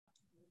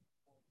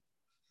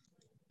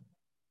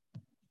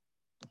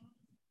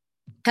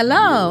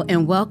Hello,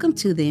 and welcome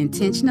to the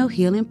Intentional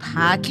Healing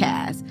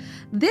Podcast.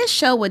 This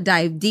show will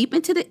dive deep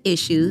into the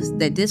issues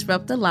that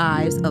disrupt the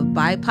lives of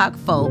BIPOC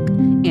folk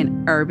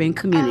in urban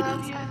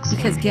communities.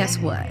 Because guess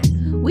what?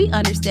 We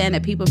understand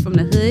that people from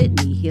the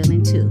hood need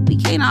healing too. We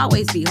can't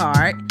always be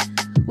hard.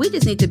 We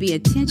just need to be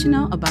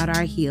intentional about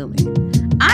our healing.